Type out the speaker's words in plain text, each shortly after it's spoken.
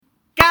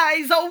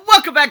guys?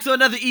 Welcome back to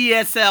another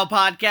ESL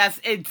podcast,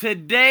 and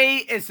today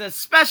is a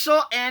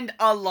special and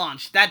a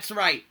launch. That's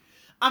right.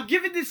 I'm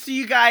giving this to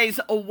you guys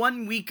a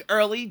 1 week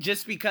early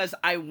just because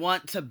I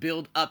want to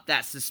build up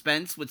that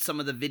suspense with some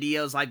of the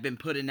videos I've been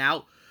putting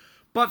out.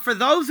 But for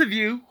those of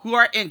you who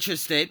are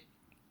interested,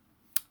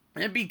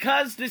 and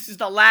because this is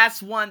the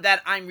last one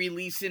that I'm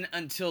releasing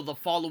until the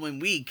following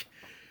week,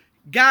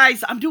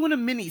 guys, I'm doing a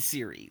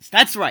mini-series.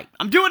 That's right.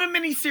 I'm doing a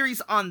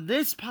mini-series on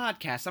this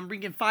podcast. I'm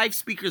bringing 5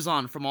 speakers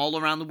on from all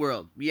around the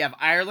world. We have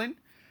Ireland,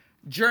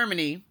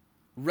 Germany,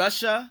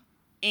 Russia,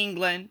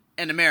 England,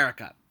 and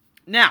America.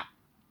 Now,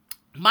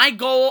 my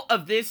goal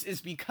of this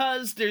is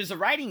because there's a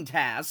writing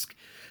task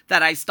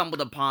that I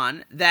stumbled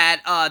upon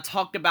that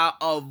talked about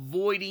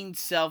avoiding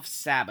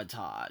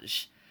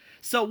self-sabotage.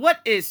 So what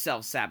is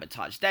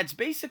self-sabotage? That's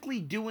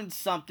basically doing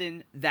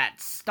something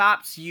that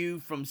stops you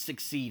from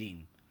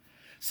succeeding.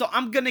 So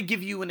I'm going to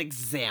give you an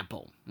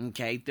example,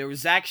 okay? There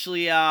was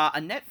actually a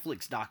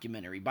Netflix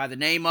documentary by the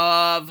name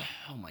of,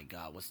 oh my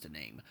god, what's the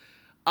name?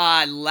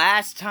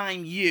 Last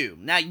Time You.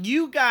 Now,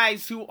 you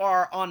guys who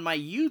are on my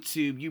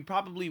YouTube, you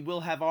probably will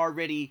have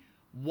already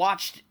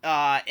watched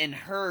and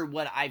heard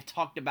what I've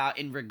talked about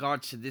in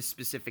regards to this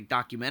specific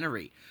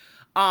documentary.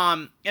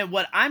 And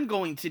what I'm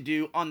going to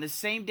do on the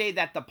same day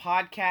that the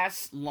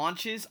podcast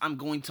launches, I'm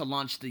going to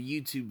launch the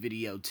YouTube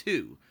video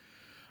too.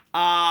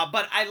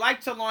 But I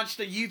like to launch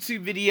the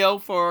YouTube video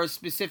for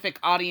specific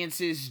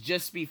audiences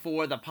just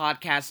before the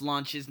podcast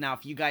launches. Now,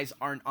 if you guys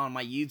aren't on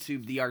my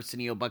YouTube,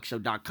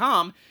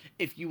 thearseniobuckshow.com,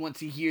 if you want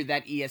to hear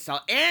that ESL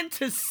and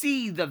to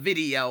see the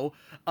video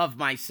of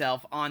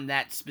myself on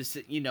that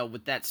specific,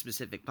 with that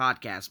specific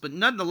podcast. But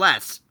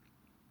nonetheless,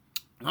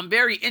 I'm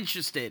very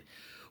interested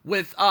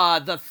with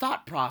the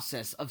thought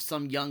process of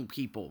some young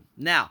people.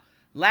 Now,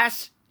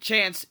 Last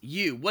Chance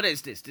You. What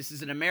is this? This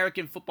is an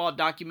American football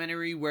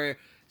documentary where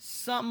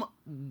some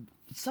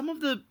of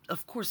the,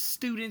 of course,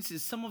 students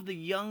and some of the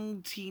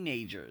young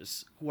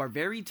teenagers who are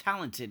very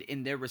talented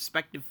in their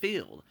respective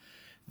field,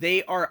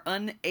 they are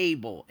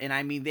unable, and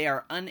I mean they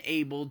are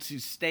unable to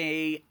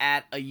stay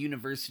at a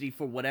university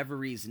for whatever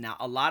reason. Now,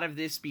 a lot of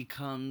this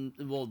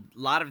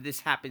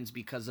happens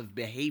because of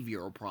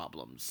behavioral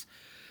problems.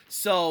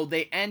 So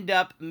they end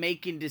up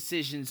making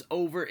decisions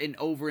over and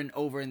over and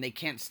over, and they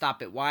can't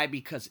stop it. Why?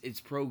 Because it's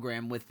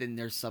programmed within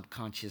their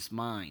subconscious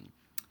mind.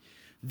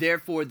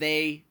 Therefore,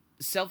 they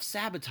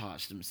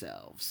self-sabotage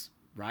themselves,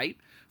 right,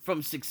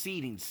 from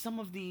succeeding. Some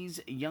of these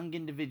young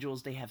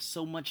individuals, they have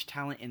so much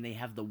talent and they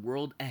have the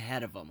world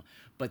ahead of them,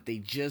 but they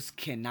just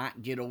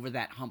cannot get over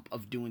that hump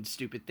of doing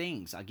stupid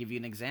things. I'll give you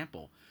an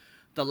example.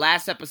 The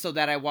last episode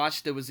that I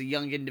watched, there was a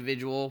young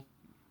individual,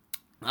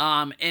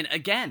 and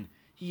again,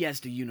 he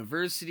has the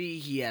university,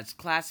 he has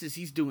classes,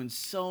 he's doing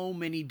so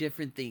many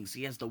different things.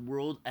 He has the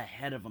world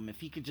ahead of him. If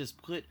he could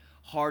just put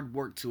hard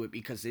work to it,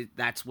 because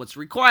that's what's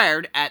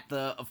required at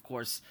the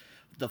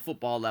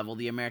football level,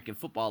 the American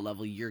football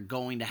level, you're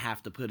going to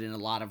have to put in a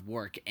lot of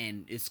work,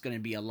 and it's going to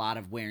be a lot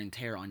of wear and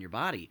tear on your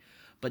body.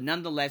 But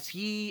nonetheless,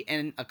 he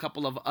and a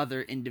couple of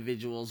other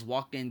individuals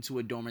walked into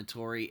a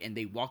dormitory, and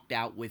they walked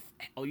out with,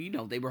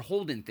 they were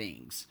holding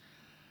things.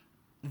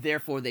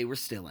 Therefore, they were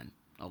stealing,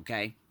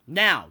 okay?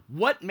 Now,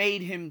 what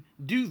made him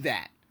do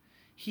that?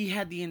 He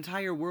had the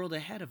entire world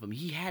ahead of him.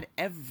 He had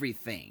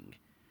everything.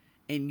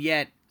 And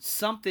yet,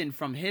 something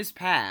from his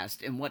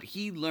past and what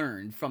he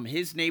learned from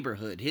his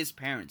neighborhood, his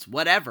parents,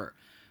 whatever,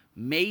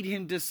 made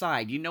him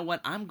decide, you know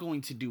what, I'm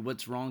going to do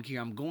what's wrong here.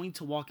 I'm going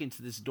to walk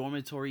into this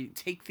dormitory,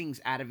 take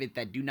things out of it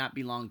that do not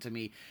belong to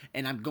me,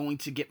 and I'm going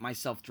to get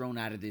myself thrown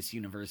out of this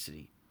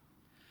university.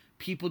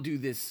 People do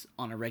this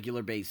on a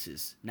regular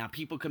basis. Now,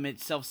 people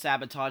commit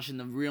self-sabotage in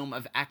the realm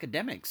of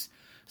academics.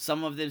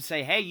 Some of them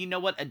say, hey, you know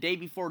what, a day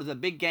before the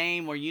big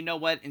game, or you know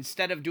what,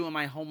 instead of doing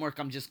my homework,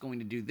 I'm just going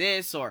to do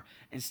this, or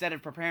instead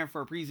of preparing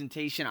for a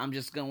presentation, I'm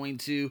just going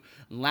to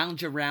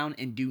lounge around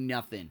and do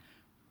nothing.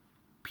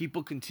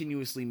 People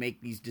continuously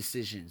make these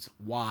decisions.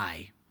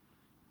 Why?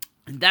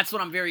 And that's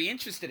what I'm very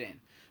interested in,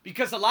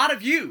 because a lot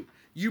of you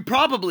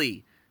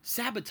probably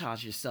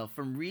sabotage yourself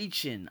from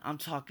reaching, I'm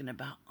talking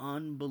about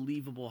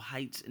unbelievable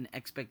heights and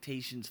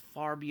expectations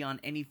far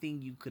beyond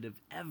anything you could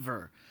have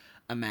ever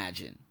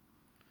imagined.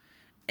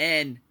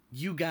 And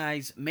you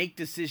guys make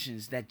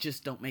decisions that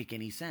just don't make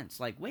any sense.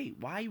 Like, wait,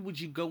 why would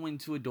you go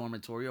into a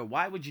dormitory? Or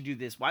why would you do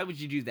this? Why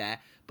would you do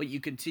that? But you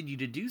continue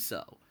to do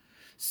so.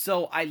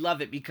 So I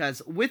love it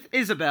because with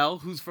Isabel,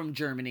 who's from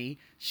Germany,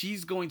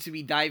 she's going to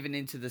be diving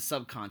into the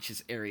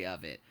subconscious area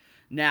of it.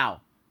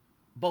 Now,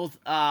 both,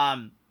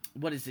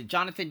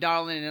 Jonathan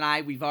Darling and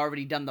I, we've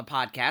already done the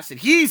podcast. And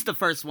he's the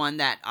first one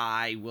that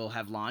I will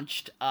have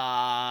launched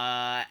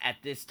at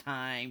this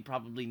time,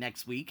 probably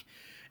next week.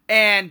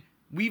 And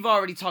we've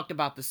already talked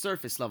about the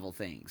surface level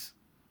things.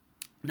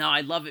 Now,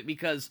 I love it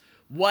because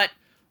what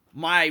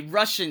my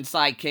Russian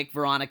sidekick,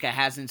 Veronica,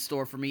 has in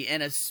store for me,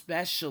 and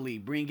especially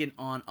bringing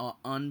on an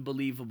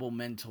unbelievable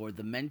mentor,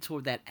 the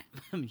mentor that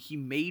he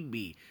made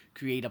me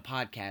create a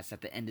podcast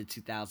at the end of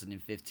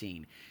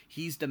 2015.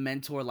 He's the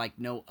mentor like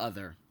no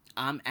other.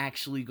 I'm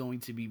actually going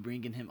to be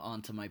bringing him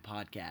onto my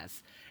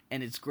podcast.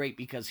 And it's great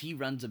because he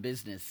runs a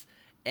business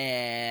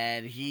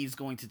and he's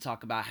going to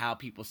talk about how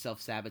people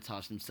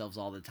self-sabotage themselves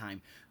all the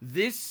time.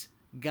 This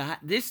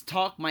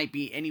talk might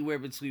be anywhere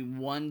between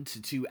 1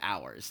 to 2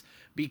 hours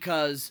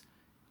because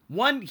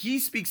one, he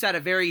speaks at a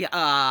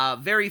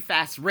very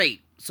fast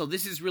rate. So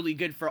this is really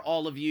good for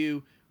all of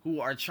you who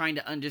are trying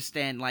to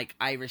understand like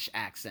Irish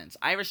accents.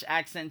 Irish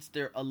accents,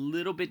 they're a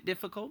little bit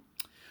difficult.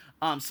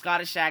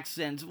 Scottish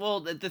accents, well,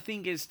 the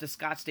thing is, the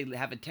Scots, they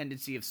have a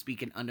tendency of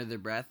speaking under their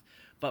breath.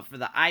 But for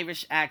the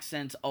Irish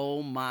accents,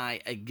 oh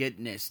my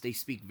goodness, they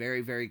speak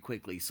very, very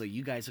quickly. So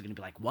you guys are going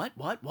to be like, what?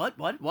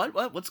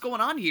 What's going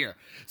on here?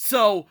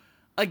 So,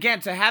 again,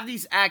 to have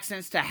these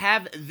accents, to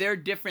have their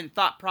different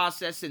thought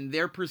process and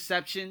their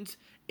perceptions,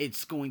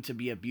 it's going to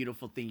be a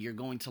beautiful thing. You're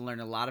going to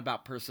learn a lot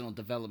about personal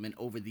development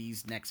over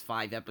these next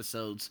 5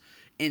 episodes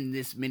in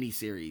this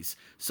mini-series.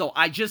 So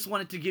I just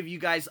wanted to give you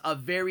guys a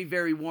very,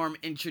 very warm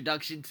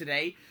introduction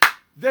today.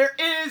 There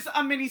is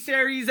a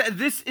mini-series.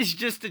 This is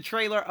just a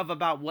trailer of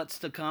about what's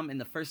to come,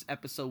 and the first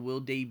episode will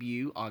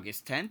debut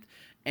August 10th.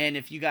 And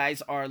if you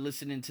guys are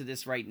listening to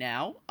this right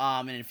now,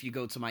 and if you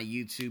go to my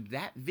YouTube,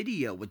 that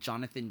video with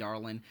Jonathan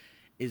Darlin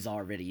is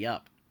already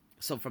up.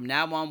 So from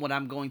now on, what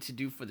I'm going to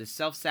do for the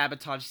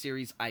self-sabotage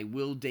series, I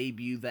will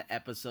debut the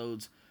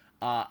episodes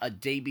a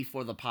day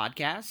before the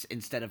podcast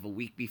instead of a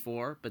week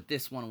before. But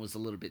this one was a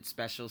little bit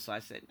special, so I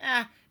said,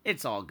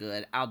 it's all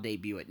good. I'll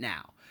debut it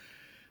now.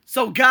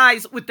 So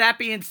guys, with that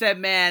being said,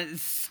 man,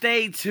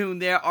 stay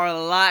tuned. There are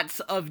lots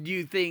of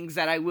new things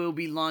that I will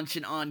be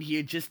launching on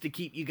here just to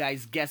keep you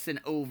guys guessing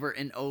over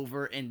and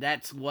over. And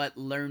that's what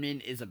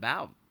learning is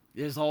about.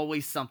 There's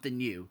always something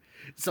new.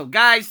 So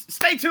guys,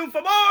 stay tuned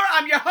for more.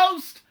 I'm your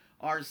host,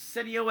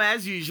 Arsenio,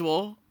 as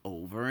usual.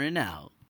 Over and out.